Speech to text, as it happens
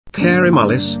Kary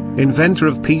Mullis, inventor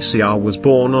of PCR, was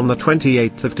born on the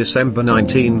 28th of December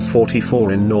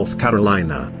 1944 in North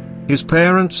Carolina. His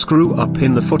parents grew up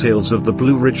in the foothills of the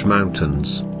Blue Ridge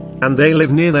Mountains, and they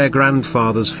live near their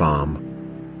grandfather's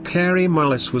farm. Kary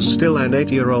Mullis was still an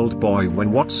 8-year-old boy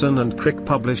when Watson and Crick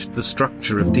published The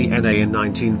Structure of DNA in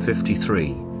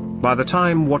 1953. By the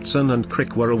time Watson and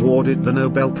Crick were awarded the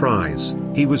Nobel Prize,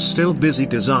 he was still busy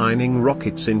designing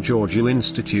rockets in Georgia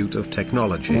Institute of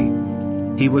Technology.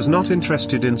 He was not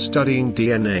interested in studying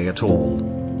DNA at all.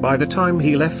 By the time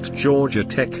he left Georgia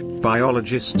Tech,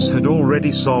 biologists had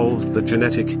already solved the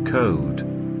genetic code.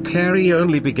 Kary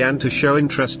only began to show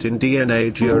interest in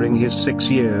DNA during his 6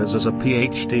 years as a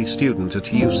PhD student at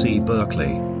UC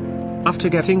Berkeley. After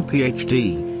getting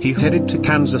PhD, he headed to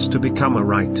Kansas to become a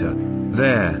writer.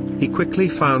 There, he quickly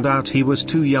found out he was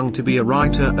too young to be a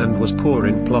writer and was poor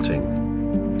in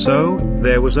plotting. So,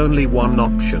 there was only one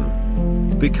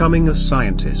option: becoming a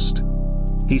scientist.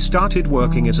 He started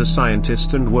working as a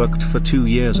scientist and worked for 2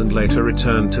 years and later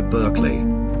returned to Berkeley.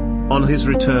 On his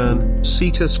return,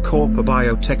 Cetus Corp, a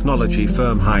biotechnology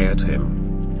firm, hired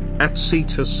him. At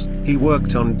Cetus, he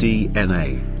worked on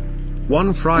DNA.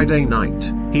 One Friday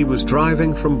night, he was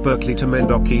driving from Berkeley to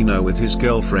Mendocino with his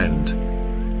girlfriend.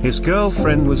 His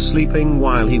girlfriend was sleeping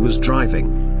while he was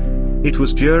driving. It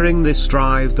was during this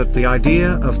drive that the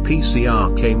idea of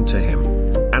PCR came to him.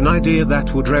 An idea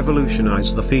that would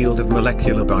revolutionize the field of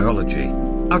molecular biology.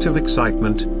 Out of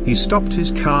excitement, he stopped his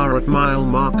car at mile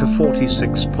marker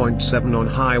 46.7 on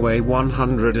Highway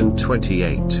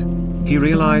 128. He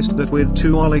realized that with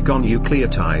 2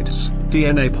 oligonucleotides,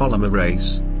 DNA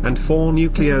polymerase, and 4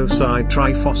 nucleoside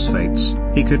triphosphates,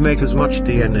 he could make as much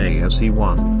DNA as he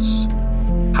wants.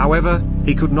 However,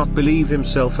 he could not believe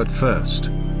himself at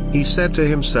first. He said to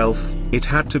himself, it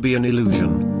had to be an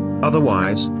illusion.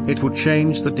 Otherwise, it would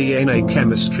change the DNA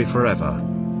chemistry forever.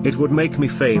 It would make me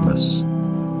famous.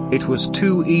 It was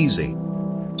too easy.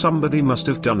 Somebody must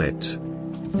have done it.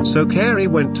 So Kary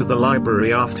went to the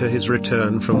library after his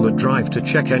return from the drive to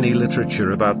check any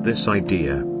literature about this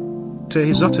idea. To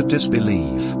his utter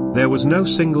disbelief, there was no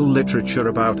single literature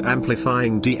about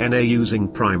amplifying DNA using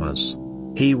primers.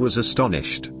 He was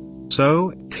astonished.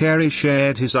 So, Kary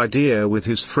shared his idea with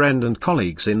his friend and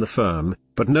colleagues in the firm,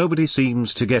 but nobody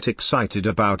seems to get excited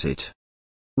about it.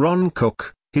 Ron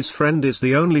Cook, his friend, is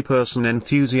the only person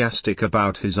enthusiastic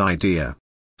about his idea.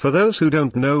 For those who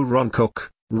don't know Ron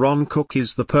Cook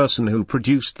is the person who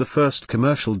produced the first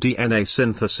commercial DNA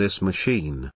synthesis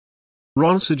machine.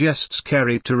 Ron suggests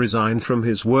Kary to resign from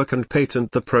his work and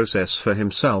patent the process for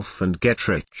himself and get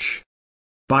rich.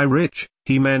 By rich,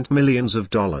 he meant millions of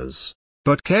dollars.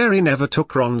 But Kary never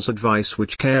took Ron's advice,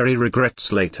 which Kary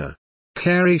regrets later.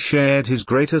 Kary shared his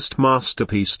greatest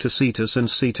masterpiece to Cetus, and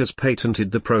Cetus patented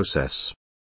the process.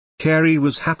 Kary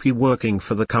was happy working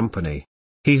for the company.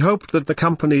 He hoped that the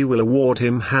company will award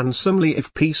him handsomely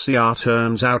if PCR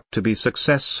turns out to be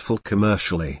successful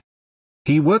commercially.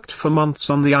 He worked for months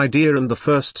on the idea, and the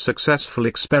first successful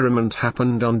experiment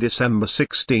happened on December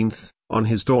 16, on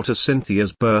his daughter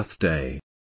Cynthia's birthday.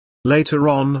 Later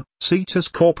on, Cetus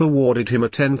Corp awarded him a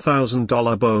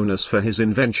 $10,000 bonus for his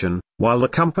invention, while the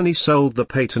company sold the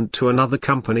patent to another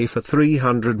company for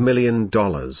 $300 million.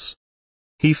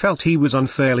 He felt he was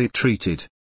unfairly treated.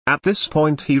 At this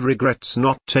point he regrets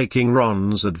not taking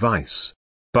Ron's advice.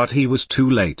 But he was too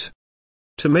late.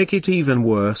 To make it even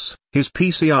worse, his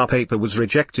PCR paper was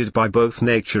rejected by both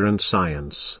Nature and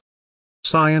Science.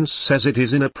 Science says it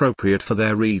is inappropriate for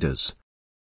their readers.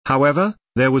 However,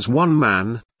 there was one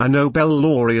man, a Nobel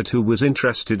laureate, who was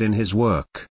interested in his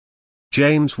work.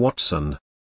 James Watson.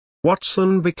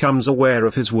 Watson becomes aware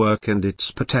of his work and its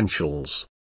potentials.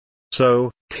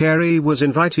 So, Kary was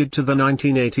invited to the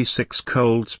 1986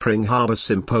 Coldspring Harbor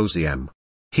Symposium.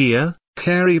 Here,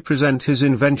 Kary present his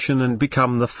invention and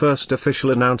become the first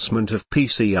official announcement of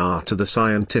PCR to the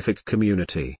scientific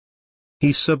community.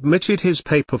 He submitted his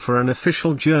paper for an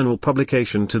official journal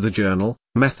publication to the journal,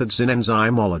 Methods in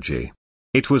Enzymology.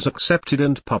 It was accepted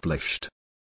and published.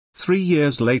 3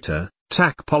 years later,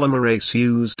 Taq polymerase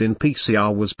used in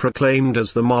PCR was proclaimed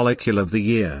as the molecule of the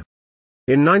year.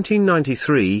 In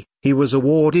 1993, he was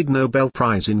awarded Nobel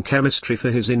Prize in Chemistry for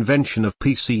his invention of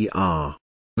PCR.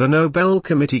 The Nobel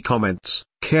Committee comments,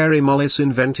 Kary Mullis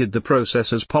invented the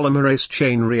process as polymerase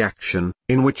chain reaction,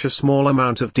 in which a small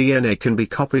amount of DNA can be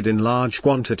copied in large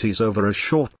quantities over a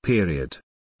short period.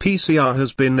 PCR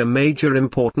has been a major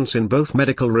importance in both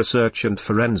medical research and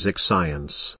forensic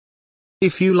science.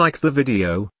 If you like the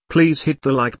video, please hit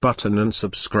the like button and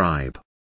subscribe.